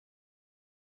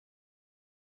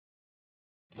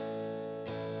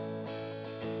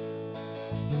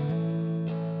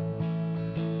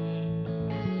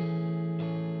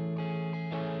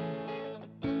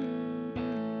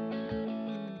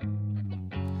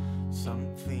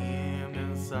Something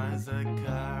inside the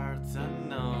cards I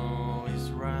know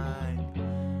is right.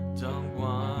 Don't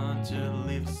want to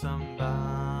live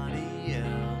somebody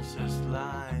else's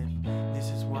life. This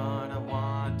is what I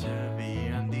want to be,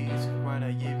 and this is what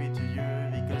I give it to you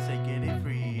because I get it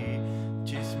free.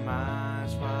 Just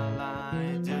much while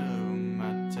I do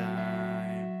my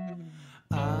time.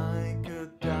 I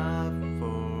could die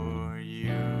for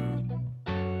you.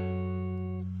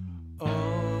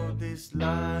 Oh, this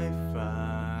life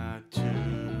I choose.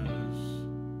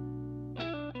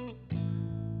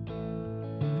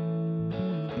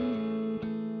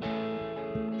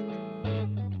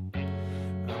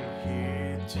 I'm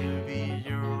here to be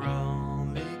your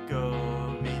only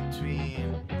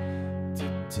go-between, to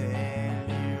tell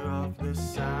you of the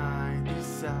signs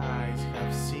these eyes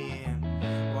have seen.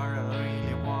 What I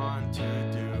really want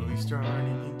to do is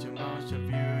turning into most of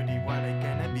beauty what I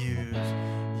can abuse.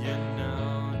 You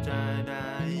know that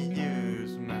I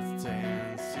use my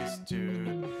senses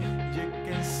too. You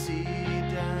can see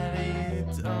that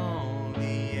it's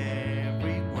only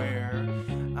everywhere.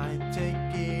 I take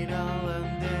it all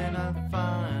and then I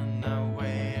find a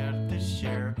way to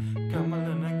share. Come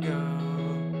on and go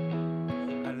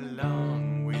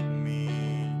along with me.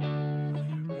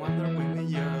 Wander with me,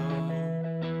 yo.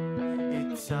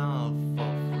 It's all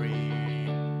for free.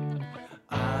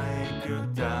 I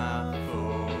could die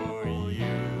for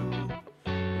you.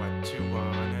 What you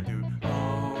wanna do?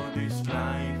 Oh, this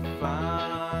life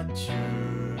I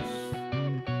choose.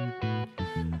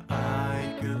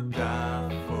 I could die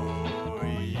for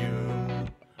you.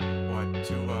 What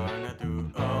you wanna do?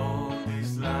 Oh,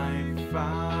 this life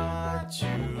I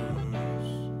choose.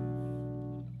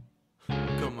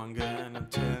 Come on, girl,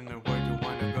 and tell me where you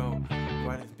wanna go.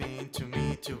 What it's been to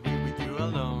me to be with you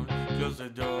alone. Close the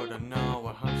door, I know,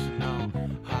 I hope you know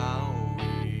how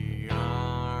we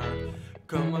are.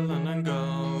 Come along and go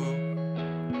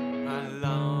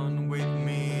alone with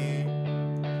me.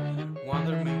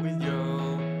 Wander me with you.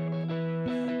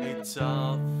 It's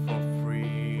all for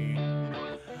free.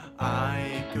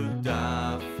 I could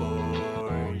die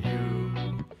for you.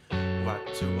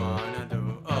 What you wanna do?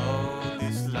 Oh,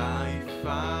 this life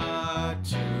I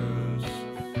choose.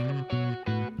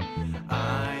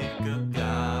 I could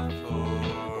die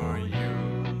for you.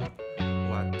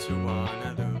 What you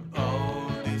wanna do?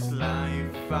 Oh, this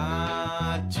life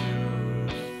I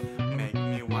choose. Make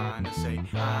me wanna say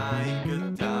I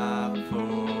could die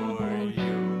for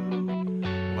you.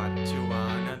 What you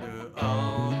wanna do?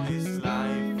 Oh, this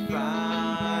life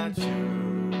I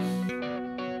choose.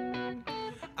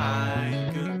 I